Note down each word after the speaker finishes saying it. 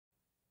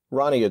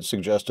Ronnie had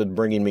suggested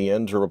bringing me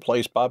in to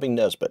replace Bobby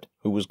Nesbitt,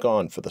 who was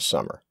gone for the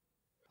summer.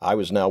 I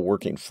was now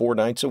working 4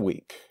 nights a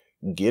week,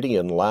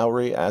 Gideon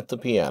Lowry at the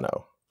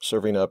piano,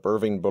 serving up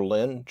Irving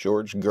Berlin,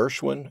 George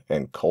Gershwin,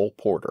 and Cole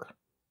Porter.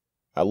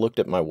 I looked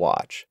at my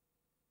watch.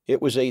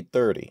 It was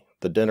 8:30,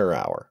 the dinner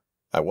hour.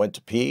 I went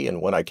to pee, and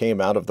when I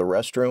came out of the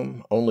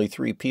restroom, only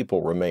 3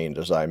 people remained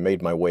as I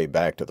made my way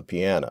back to the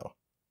piano.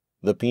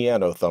 The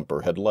piano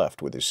thumper had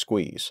left with his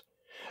squeeze.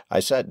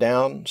 I sat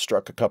down,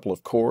 struck a couple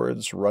of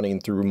chords,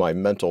 running through my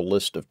mental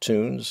list of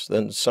tunes,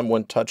 then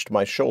someone touched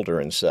my shoulder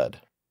and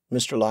said,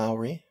 "Mr.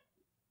 Lowry?"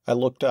 I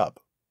looked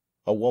up.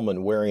 A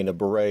woman wearing a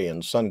beret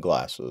and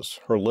sunglasses,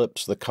 her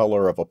lips the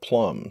color of a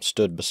plum,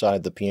 stood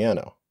beside the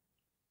piano.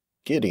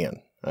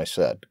 "Gideon," I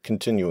said,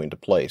 continuing to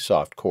play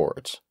soft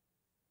chords.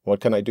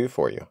 "What can I do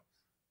for you?"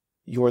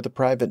 "You're the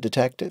private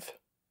detective?"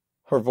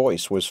 Her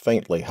voice was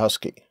faintly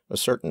husky, a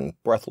certain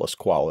breathless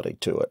quality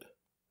to it.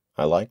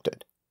 I liked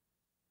it.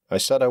 I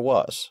said I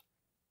was.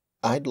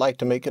 "I'd like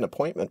to make an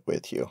appointment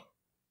with you."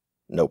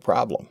 "No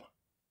problem."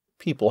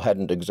 People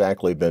hadn't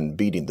exactly been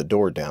beating the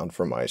door down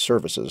for my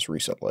services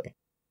recently.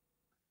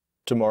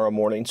 "Tomorrow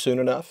morning soon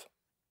enough?"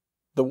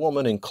 The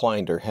woman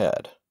inclined her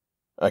head.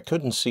 I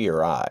couldn't see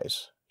her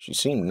eyes. She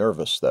seemed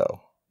nervous,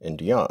 though, and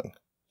young,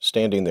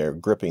 standing there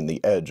gripping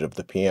the edge of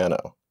the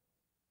piano.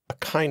 A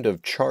kind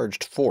of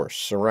charged force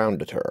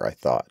surrounded her, I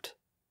thought,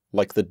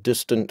 like the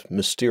distant,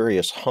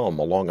 mysterious hum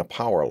along a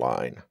power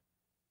line.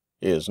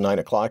 "Is 9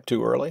 o'clock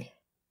too early?"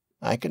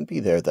 "I can be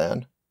there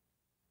then."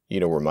 "You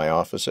know where my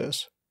office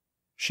is?"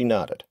 She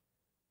nodded.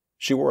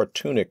 She wore a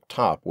tunic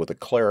top with a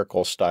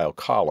clerical-style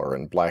collar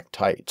and black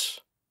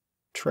tights.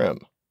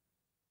 Trim.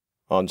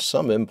 On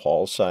some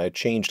impulse, I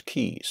changed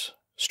keys,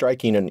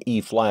 striking an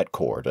E-flat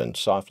chord, and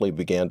softly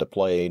began to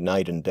play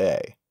Night and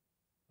Day.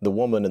 The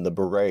woman in the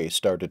beret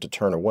started to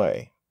turn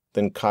away,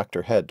 then cocked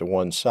her head to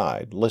one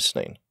side,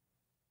 listening.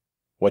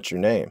 "What's your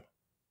name?"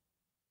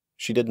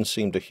 She didn't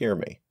seem to hear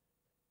me.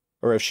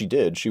 Or if she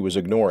did, she was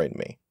ignoring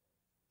me.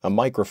 A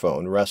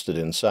microphone rested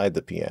inside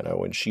the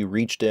piano, and she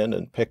reached in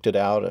and picked it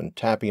out, and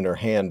tapping her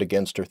hand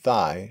against her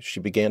thigh, she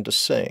began to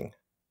sing.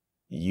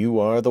 "You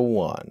Are the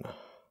One."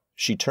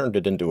 She turned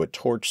it into a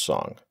torch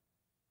song.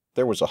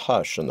 There was a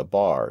hush in the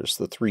bar as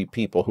the 3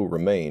 people who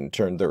remained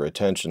turned their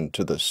attention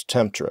to this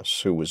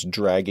temptress who was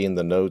dragging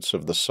the notes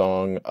of the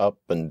song up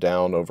and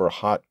down over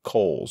hot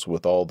coals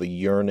with all the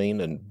yearning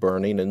and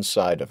burning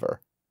inside of her,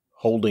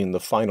 holding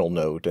the final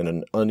note in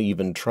an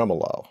uneven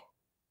tremolo.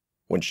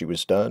 When she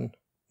was done,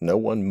 no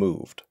one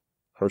moved.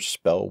 Her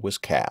spell was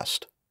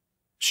cast.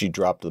 She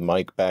dropped the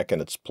mic back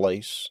in its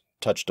place,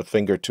 touched a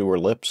finger to her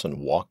lips,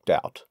 and walked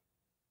out.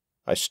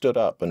 I stood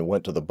up and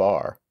went to the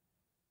bar.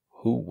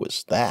 "Who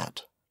was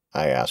that?"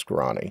 I asked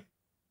Ronnie.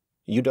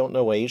 "You don't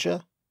know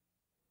Asia?"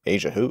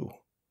 "Asia who?"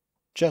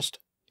 "Just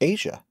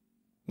Asia.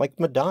 Like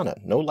Madonna,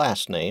 no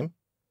last name.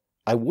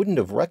 I wouldn't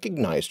have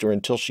recognized her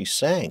until she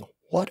sang.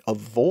 What a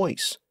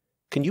voice!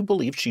 Can you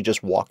believe she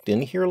just walked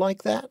in here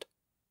like that?"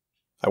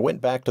 I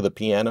went back to the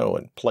piano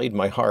and played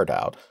my heart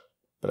out,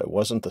 but it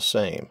wasn't the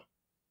same.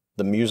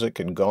 The music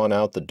had gone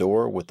out the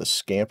door with the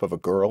scamp of a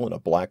girl in a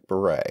black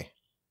beret.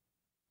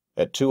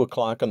 At 2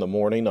 o'clock in the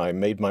morning, I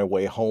made my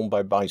way home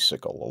by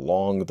bicycle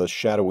along the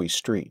shadowy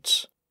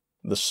streets,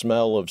 the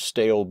smell of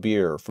stale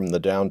beer from the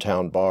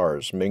downtown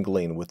bars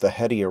mingling with the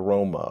heady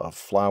aroma of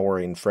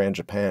flowering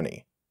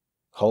frangipani.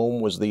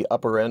 Home was the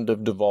upper end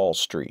of Duval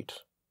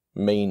Street,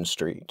 Main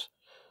Street,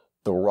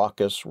 the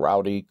raucous,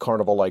 rowdy,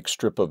 carnival-like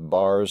strip of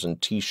bars and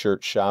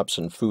T-shirt shops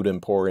and food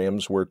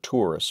emporiums where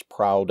tourists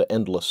prowled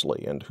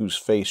endlessly and whose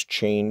face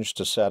changed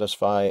to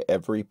satisfy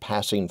every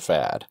passing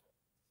fad.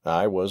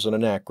 I was an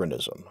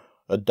anachronism,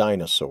 a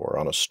dinosaur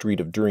on a street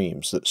of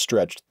dreams that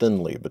stretched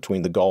thinly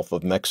between the Gulf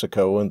of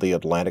Mexico and the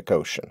Atlantic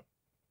Ocean.